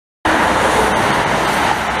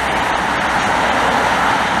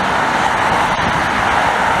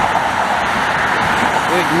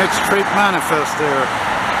big mixed trait manifest there.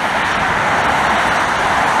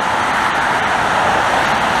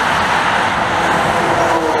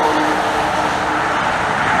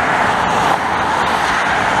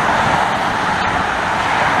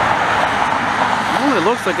 Oh, it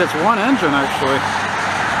looks like it's one engine actually.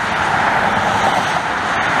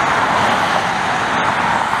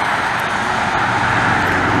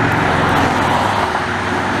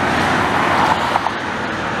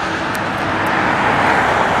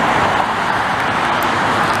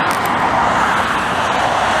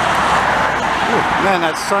 Man,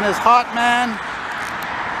 that sun is hot, man.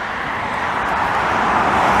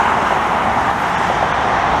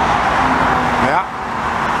 Yeah.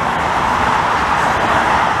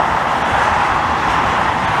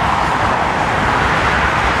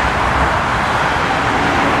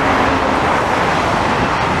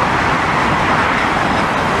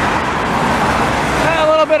 A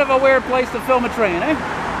little bit of a weird place to film a train, eh?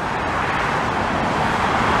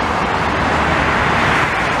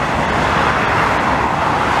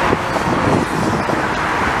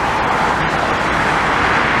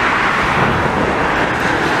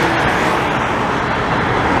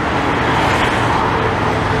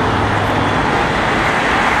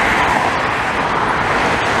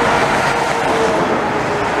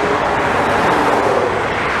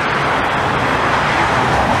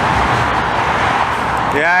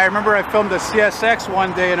 Yeah, I remember I filmed a CSX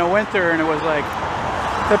one day in the winter and it was like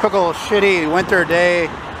typical shitty winter day,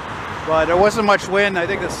 but there wasn't much wind. I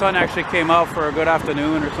think the sun actually came out for a good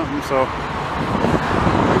afternoon or something, so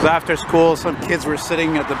it was after school. Some kids were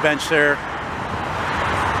sitting at the bench there.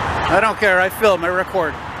 I don't care, I film, I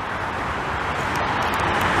record.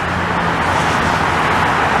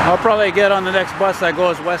 I'll probably get on the next bus that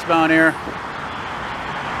goes westbound here.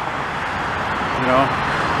 You know.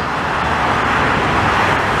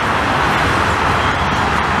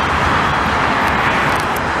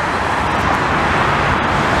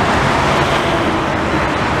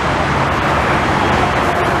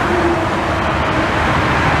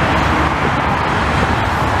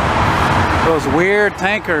 Those weird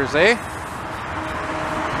tankers, eh?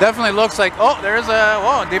 Definitely looks like, oh, there's a,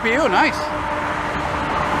 whoa, DPU, nice.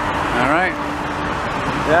 All right.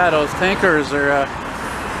 Yeah, those tankers are,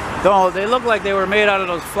 they look like they were made out of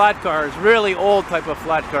those flat cars, really old type of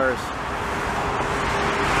flat cars.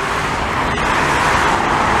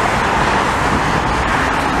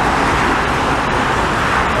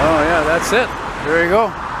 Oh yeah, that's it. There you go.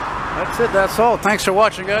 That's it, that's all. Thanks for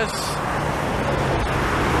watching, guys.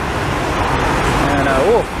 And,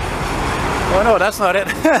 oh no, that's not it.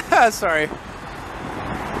 Sorry.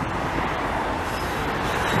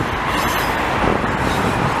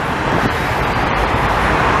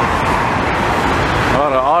 A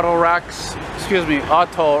lot of auto racks, excuse me,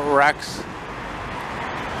 auto racks.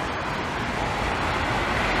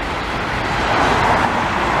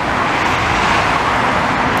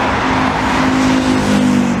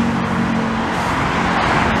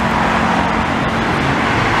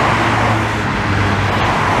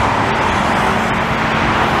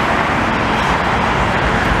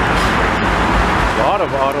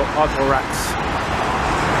 Auto racks.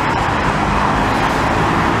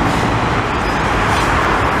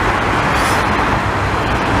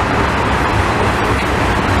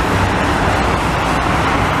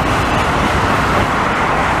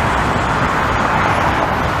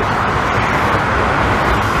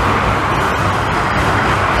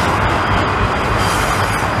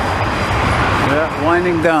 Yeah,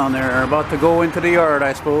 winding down there, about to go into the yard,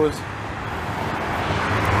 I suppose.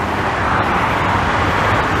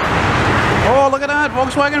 Oh, look at that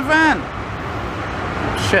Volkswagen van.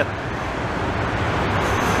 Shit.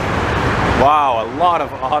 Wow, a lot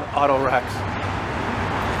of auto racks.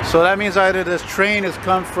 So that means either this train has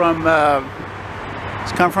come from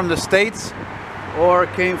the States or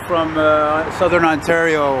it came from Southern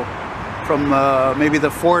Ontario, from maybe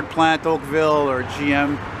the Ford plant, Oakville, or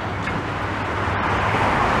GM.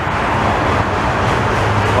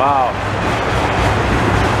 Wow.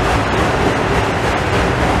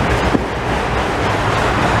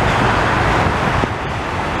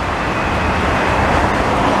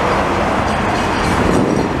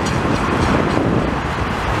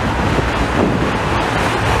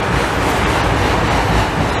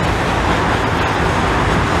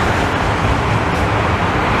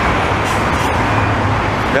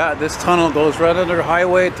 Yeah, this tunnel goes right under the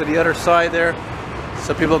highway to the other side there,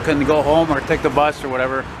 so people can go home or take the bus or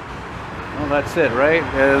whatever. Well, that's it, right?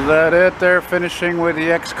 Is that it? They're finishing with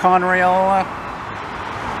the ex-Conrail.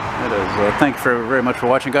 It is. Thank you very much for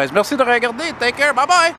watching, guys. Merci de regarder. Take care. Bye-bye.